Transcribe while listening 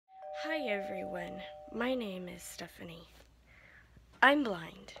Hi everyone, my name is Stephanie. I'm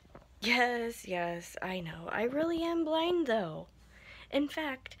blind. Yes, I know. I really am blind though. In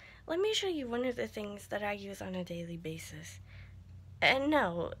fact, let me show you one of the things that I use on a daily basis. And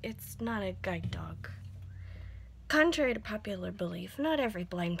no, it's not a guide dog. Contrary to popular belief, not every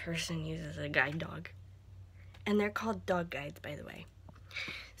blind person uses a guide dog. And they're called dog guides, by the way.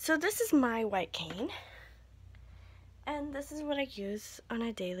 So this is my white cane. And this is what I use on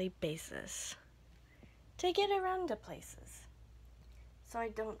a daily basis to get around to places, so I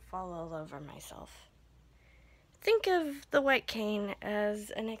don't fall all over myself. Think of the white cane as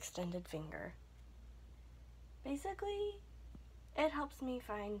an extended finger. Basically, it helps me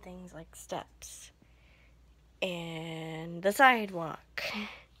find things like steps, and the sidewalk,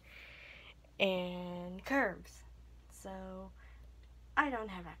 and curbs, so I don't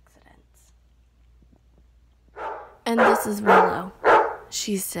have accidents. And this is Willow.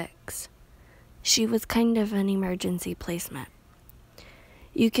 She's 6. She was kind of an emergency placement.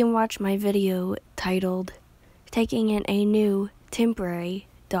 You can watch my video titled Taking in a New Temporary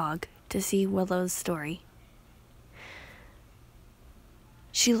Dog to see Willow's story.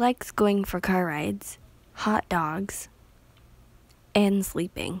 She likes going for car rides, hot dogs, and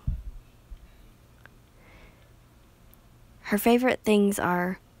sleeping. Her favorite things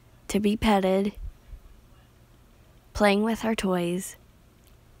are to be petted, playing with her toys,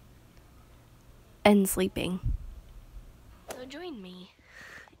 and sleeping. So join me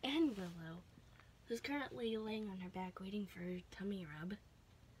and Willow, who's currently laying on her back waiting for her tummy rub,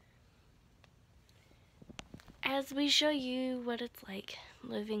 as we show you what it's like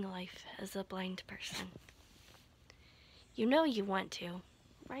living life as a blind person. You know you want to,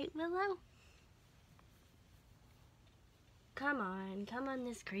 right, Willow? Come on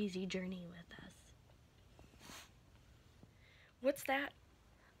this crazy journey with us. What's that?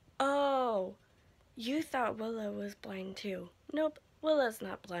 Oh, you thought Willow was blind too. Nope, Willow's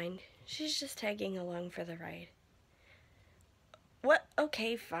not blind. She's just tagging along for the ride. What?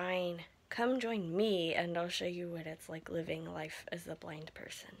 Okay, fine. Come join me and I'll show you what it's like living life as a blind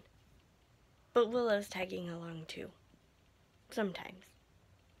person. But Willow's tagging along too. Sometimes.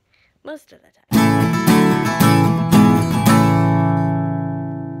 Most of the time.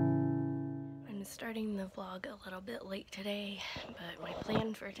 I'm starting the vlog a little bit late today, but my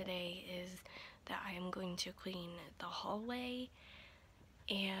plan for today is that I am going to clean the hallway,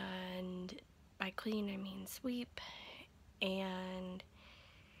 and by clean I mean sweep, and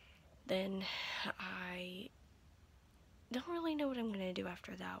then I don't really know what I'm going to do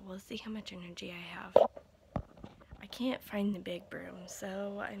after that. We'll see how much energy I have. I can't find the big broom,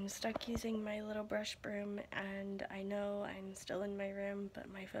 so I'm stuck using my little brush broom, and I know I'm still in my room,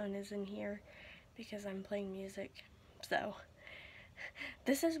 but my phone is in here because I'm playing music, so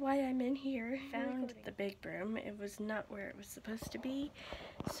this is why I'm in here. Found the big broom. It was not where it was supposed to be,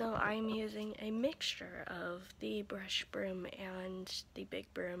 so I'm using a mixture of the brush broom and the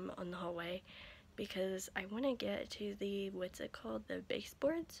big broom on the hallway because I want to get to the, what's it called, the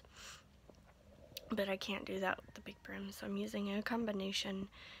baseboards, but I can't do that with the big broom, so I'm using a combination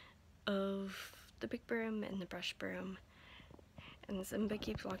of the big broom and the brush broom. And Simba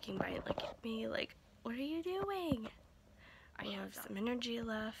keeps walking by and looking at me like, what are you doing? I have some energy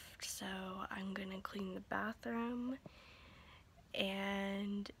left, so I'm gonna clean the bathroom.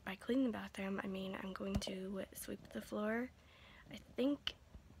 And by clean the bathroom, I mean I'm going to sweep the floor. I think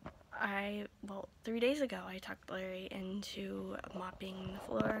 3 days ago I talked Larry into mopping the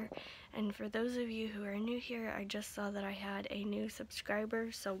floor. And for those of you who are new here, I just saw that I had a new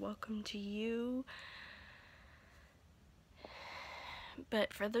subscriber, so welcome to you.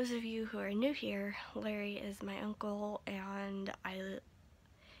 But for those of you who are new here, Larry is my uncle, and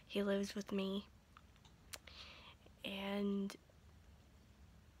he lives with me. And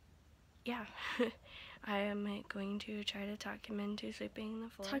yeah, I am going to try to talk him into sweeping the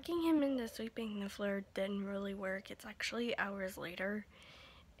floor. Talking him into sweeping the floor didn't really work. It's actually hours later,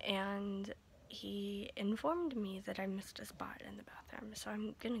 and he informed me that I missed a spot in the bathroom, so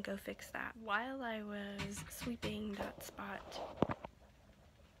I'm gonna go fix that. While I was sweeping that spot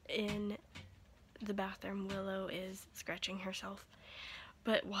in the bathroom, Willow is scratching herself.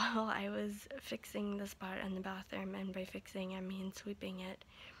 But while I was fixing the spot in the bathroom, and by fixing I mean sweeping it,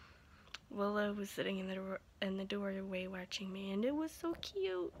 Willow was sitting in the doorway watching me, and it was so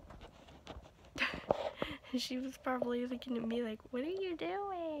cute. She was probably looking at me like, what are you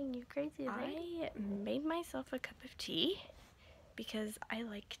doing, you crazy lady? I made myself a cup of tea because I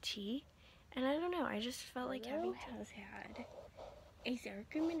like tea, and I don't know, I just felt like having has had a sour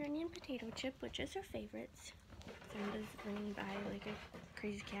cream and onion potato chip, which is her favorites, Simba's running by like a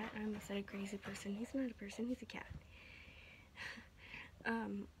crazy cat. I almost said a crazy person. He's not a person, he's a cat.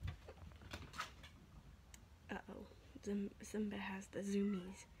 Simba has the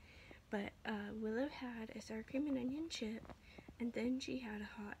zoomies. But Willow had a sour cream and onion chip, and then she had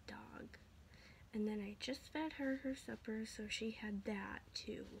a hot dog. And then I just fed her supper, so she had that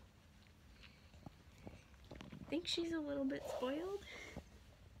too. Think she's a little bit spoiled?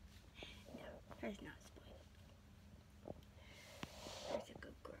 No, her's not spoiled. Her's a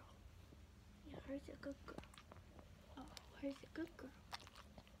good girl. Yeah, her's a good girl. Oh, her's a good girl.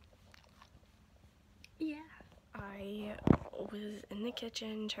 Yeah. I was in the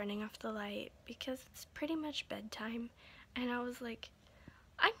kitchen turning off the light because it's pretty much bedtime, and I was like,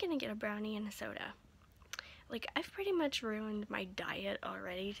 I'm gonna get a brownie and a soda. Like, I've pretty much ruined my diet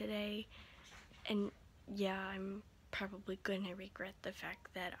already today, and yeah, I'm probably gonna regret the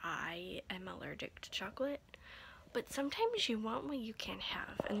fact that I am allergic to chocolate, but sometimes you want what you can't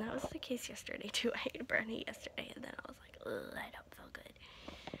have, and that was the case yesterday too. I ate a brownie yesterday, and then I was like, ugh, I don't feel good.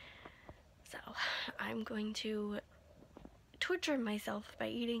 So, I'm going to torture myself by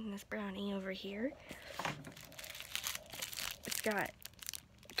eating this brownie over here. It's got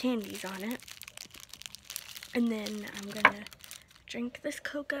candies on it. And then I'm gonna drink this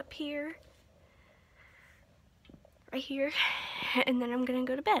Coke up here. Right here. And then I'm gonna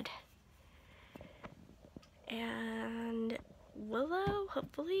go to bed. And Willow,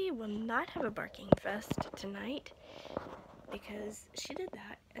 hopefully, will not have a barking fest tonight, because she did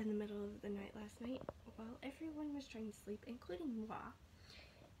that in the middle of the night last night while everyone was trying to sleep, including moi.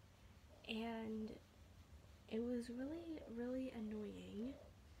 And it was really, really annoying.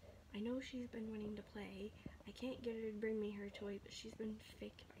 I know she's been wanting to play. I can't get her to bring me her toy, but she's been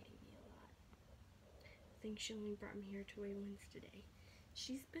fake biting me a lot. I think she only brought me her toy once today.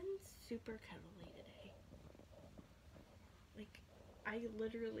 She's been super cuddly today. Like, I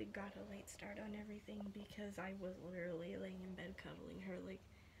literally got a late start on everything because I was literally laying in bed cuddling her. Like,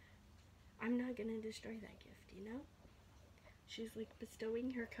 I'm not gonna destroy that gift, you know? She's like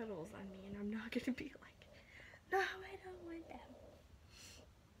bestowing her cuddles on me, and I'm not gonna be like, no, I don't want them.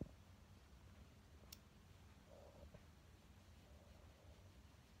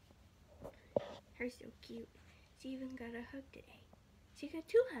 Her's so cute. She even got a hug today. She got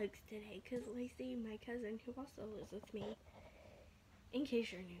 2 hugs today because Lacey, my cousin, who also lives with me, in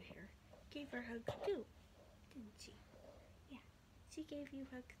case you're new here, gave her hugs too, didn't she? Yeah, she gave you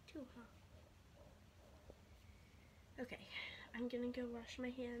hugs too, huh? Okay, I'm gonna go wash my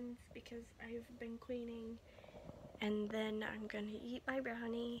hands because I've been cleaning, and then I'm gonna eat my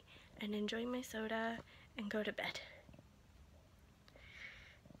brownie and enjoy my soda and go to bed.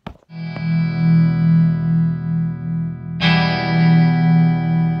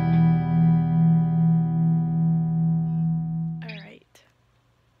 Alright,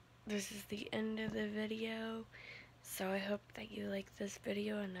 this is the end of the video, so I hope that you like this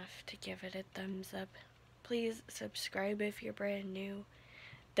video enough to give it a thumbs up. Please subscribe if you're brand new.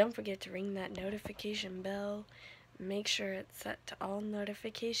 Don't forget to ring that notification bell. Make sure it's set to all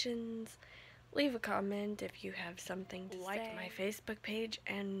notifications. Leave a comment if you have something to say. Like my Facebook page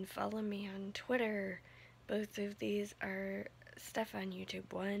and follow me on Twitter. Both of these are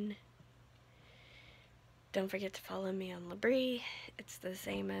Stephieonyoutube1. Don't forget to follow me on Labrie. It's the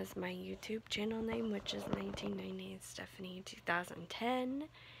same as my YouTube channel name, which is 1998 Stephanie 2010.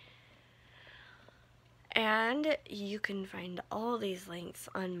 And you can find all these links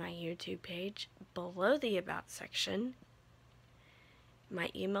on my YouTube page below the About section. My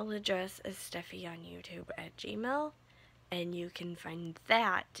email address is stephieonyoutube@gmail.com, and you can find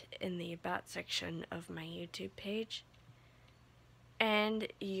that in the About section of my YouTube page. And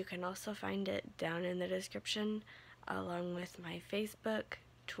you can also find it down in the description, along with my Facebook,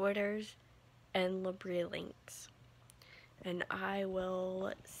 Twitters, and Labrie links. And I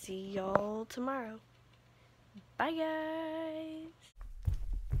will see y'all tomorrow. Bye, guys!